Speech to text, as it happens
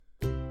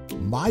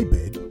My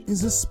bed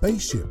is a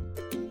spaceship.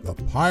 The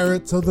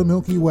Pirates of the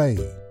Milky Way.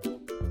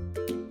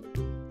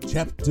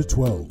 Chapter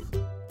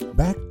 12.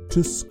 Back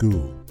to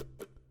School.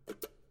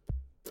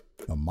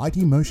 The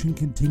mighty motion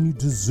continued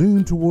to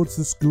zoom towards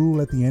the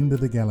school at the end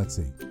of the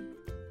galaxy.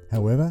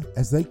 However,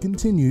 as they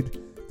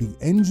continued, the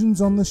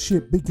engines on the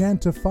ship began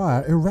to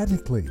fire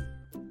erratically.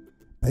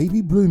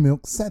 Baby Blue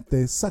Milk sat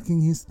there sucking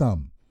his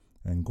thumb,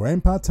 and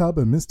Grandpa Tub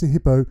and Mr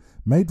Hippo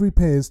made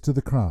repairs to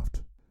the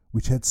craft,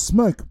 which had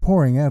smoke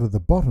pouring out of the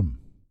bottom.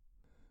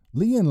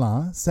 Lee and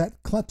La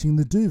sat clutching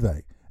the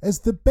duvet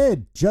as the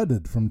bed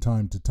juddered from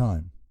time to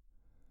time.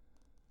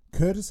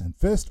 Curtis and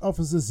First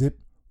Officer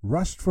Zip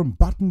rushed from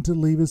button to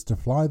levers to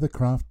fly the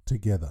craft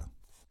together.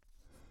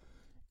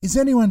 "Is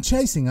anyone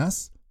chasing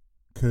us?"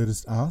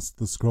 Curtis asked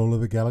the Scroll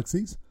of the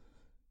Galaxies.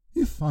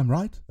 "If I'm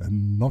right,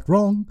 and not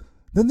wrong,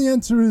 then the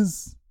answer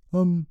is,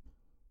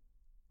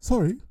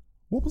 sorry,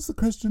 what was the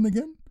question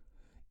again?"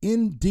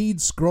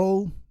 "Indeed,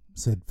 Scroll,"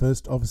 said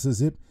First Officer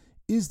Zip.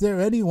 "Is there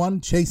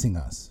anyone chasing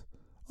us?"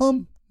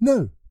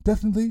 No,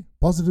 definitely,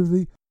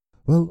 positively,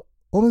 well,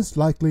 almost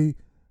likely,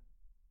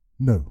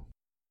 no."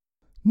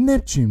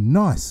 "Neptune,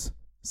 nice,"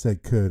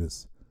 said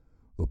Curtis.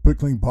 "The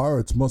Pickling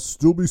Pirates must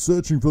still be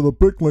searching for the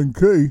Pickling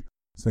Key,"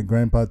 said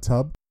Grandpa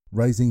Tub,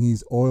 raising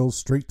his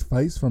oil-streaked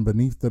face from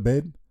beneath the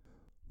bed.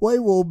 "We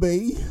will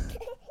be,"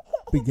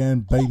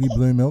 began Baby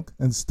Blue Milk,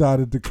 and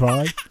started to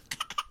cry.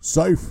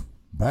 "Safe,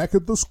 back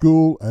at the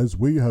school as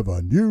we have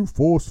a new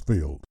force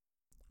field,"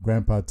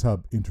 Grandpa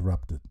Tub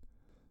interrupted.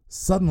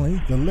 Suddenly,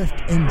 the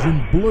left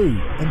engine blew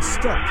and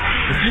stopped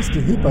with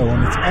Mr Hippo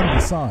on its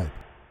underside.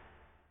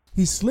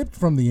 He slipped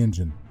from the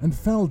engine and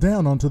fell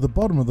down onto the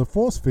bottom of the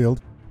force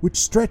field, which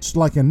stretched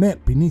like a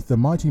net beneath the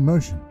mighty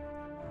motion.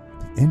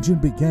 The engine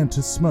began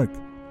to smoke.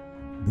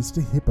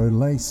 Mr Hippo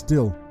lay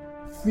still,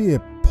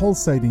 fear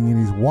pulsating in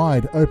his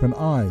wide open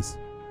eyes.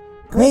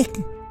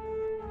 "Quick,"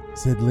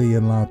 said Lee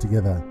and La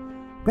together.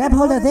 "grab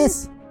hold of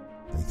this."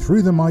 They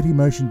threw the mighty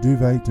motion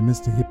duvet to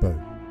Mr Hippo,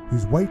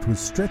 whose weight was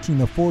stretching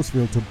the force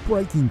field to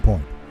breaking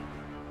point.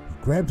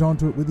 He grabbed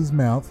onto it with his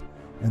mouth,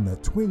 and the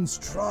twins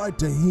tried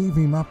to heave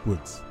him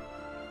upwards.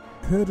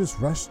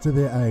 Curtis rushed to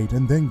their aid,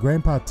 and then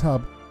Grandpa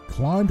Tub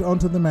climbed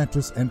onto the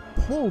mattress and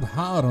pulled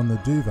hard on the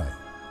duvet.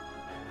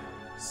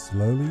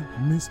 Slowly,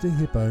 Mr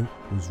Hippo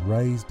was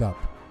raised up,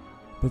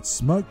 but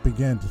smoke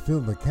began to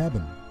fill the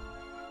cabin.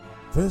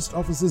 First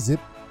Officer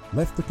Zip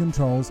left the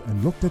controls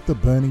and looked at the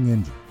burning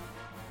engine.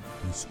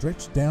 He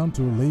stretched down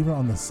to a lever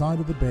on the side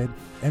of the bed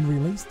and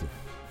released it.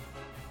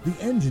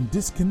 The engine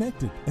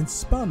disconnected and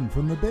spun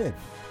from the bed.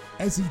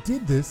 As he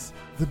did this,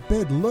 the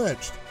bed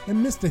lurched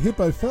and Mr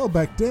Hippo fell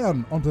back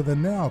down onto the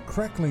now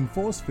crackling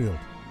force field.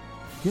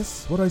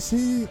 "Guess what I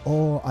see,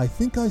 or I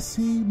think I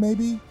see,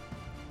 maybe?"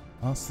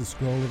 asked the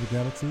Scroll of the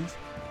Galaxies.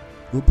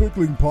 "The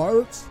Pickling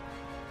Pirates?"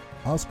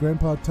 asked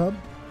Grandpa Tub.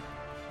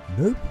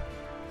 "Nope."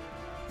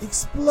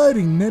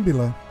 "Exploding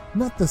nebula,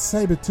 not the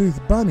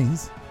saber-toothed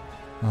bunnies?"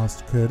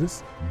 asked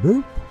Curtis.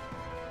 "Nope."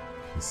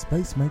 The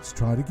space mates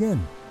tried again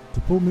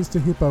to pull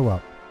Mr Hippo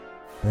up.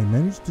 They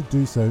managed to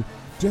do so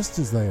just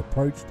as they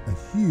approached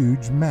a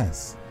huge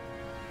mass.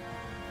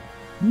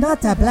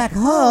 "Not a black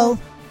hole?"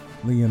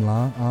 Lee and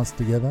La asked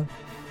together.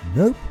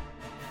 "Nope."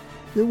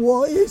 "Then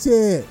what is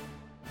it?"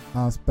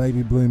 asked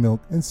Baby Blue Milk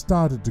and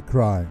started to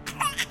cry.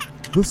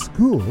 "The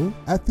school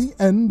at the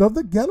end of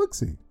the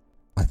galaxy,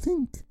 I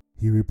think,"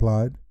 he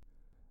replied.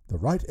 The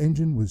right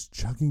engine was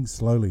chugging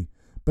slowly,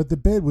 but the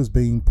bed was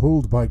being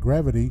pulled by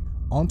gravity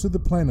onto the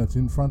planet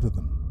in front of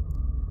them.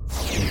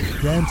 They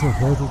began to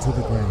hurtle to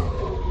the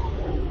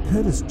ground.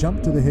 Curtis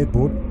jumped to the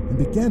headboard and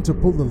began to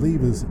pull the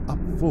levers up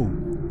full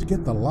to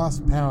get the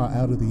last power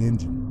out of the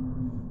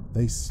engine.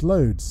 They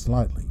slowed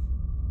slightly,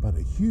 but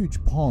a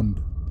huge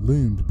pond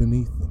loomed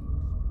beneath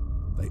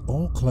them. They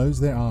all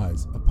closed their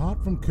eyes,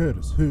 apart from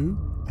Curtis, who,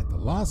 at the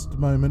last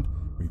moment,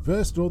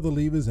 reversed all the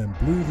levers and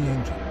blew the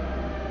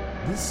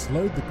engine. This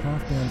slowed the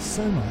craft down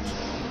so much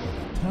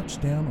that it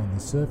touched down on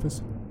the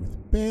surface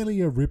with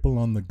barely a ripple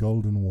on the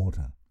golden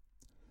water.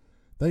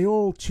 They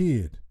all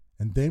cheered,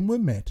 and then were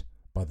met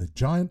by the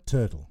giant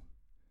turtle.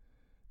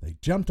 They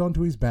jumped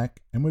onto his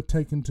back and were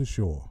taken to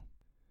shore.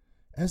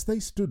 As they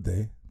stood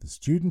there, the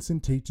students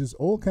and teachers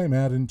all came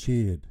out and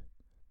cheered.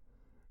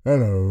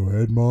 "Hello,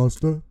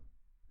 Headmaster,"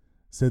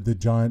 said the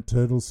giant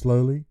turtle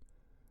slowly.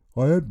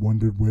 "I had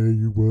wondered where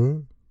you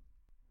were."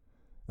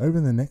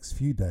 Over the next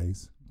few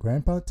days,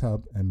 Grandpa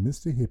Tub and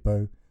Mr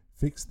Hippo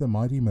fixed the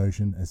mighty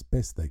motion as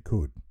best they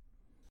could.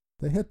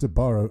 They had to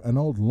borrow an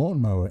old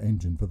lawnmower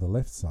engine for the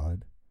left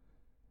side.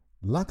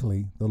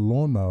 Luckily, the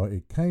lawnmower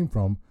it came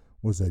from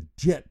was a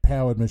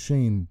jet-powered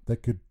machine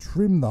that could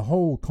trim the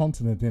whole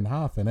continent in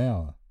half an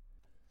hour.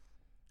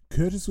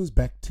 Curtis was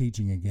back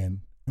teaching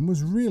again and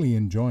was really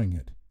enjoying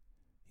it.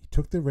 He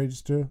took the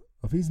register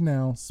of his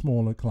now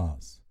smaller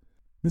class.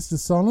 "Mr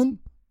Solon,"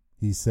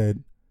 he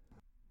said.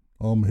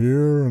 "I'm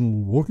here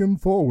and looking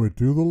forward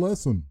to the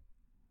lesson,"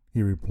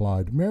 he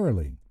replied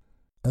merrily.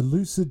 "A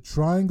lucid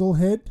triangle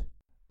head?"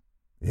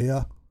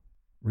 "Here,"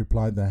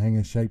 replied the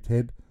hanger-shaped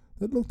head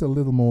that looked a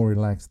little more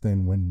relaxed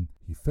than when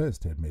he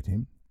first had met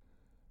him.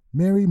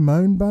 Mary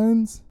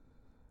Moanbones?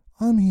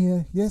 I'm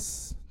here,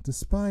 yes,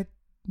 despite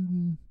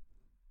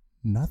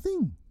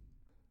nothing.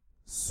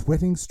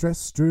 Sweating Stress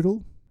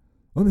Strudel?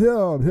 I'm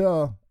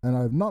here, and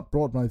I've not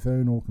brought my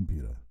phone or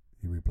computer,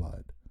 he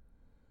replied.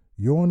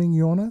 Yawning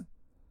Yawner?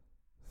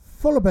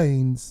 Full of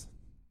beans,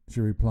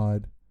 she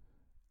replied.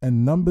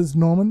 And Numbers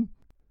Norman?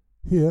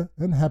 Here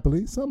and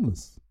happily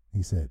sumless,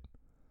 he said.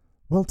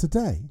 Well,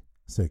 today,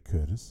 said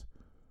Curtis,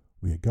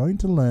 we are going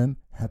to learn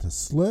how to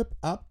slurp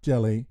up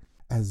jelly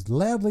as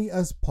loudly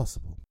as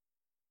possible.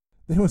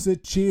 There was a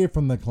cheer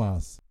from the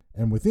class,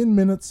 and within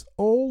minutes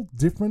all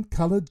different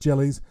coloured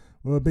jellies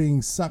were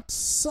being sucked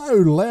so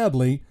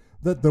loudly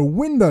that the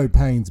window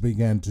panes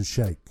began to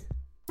shake.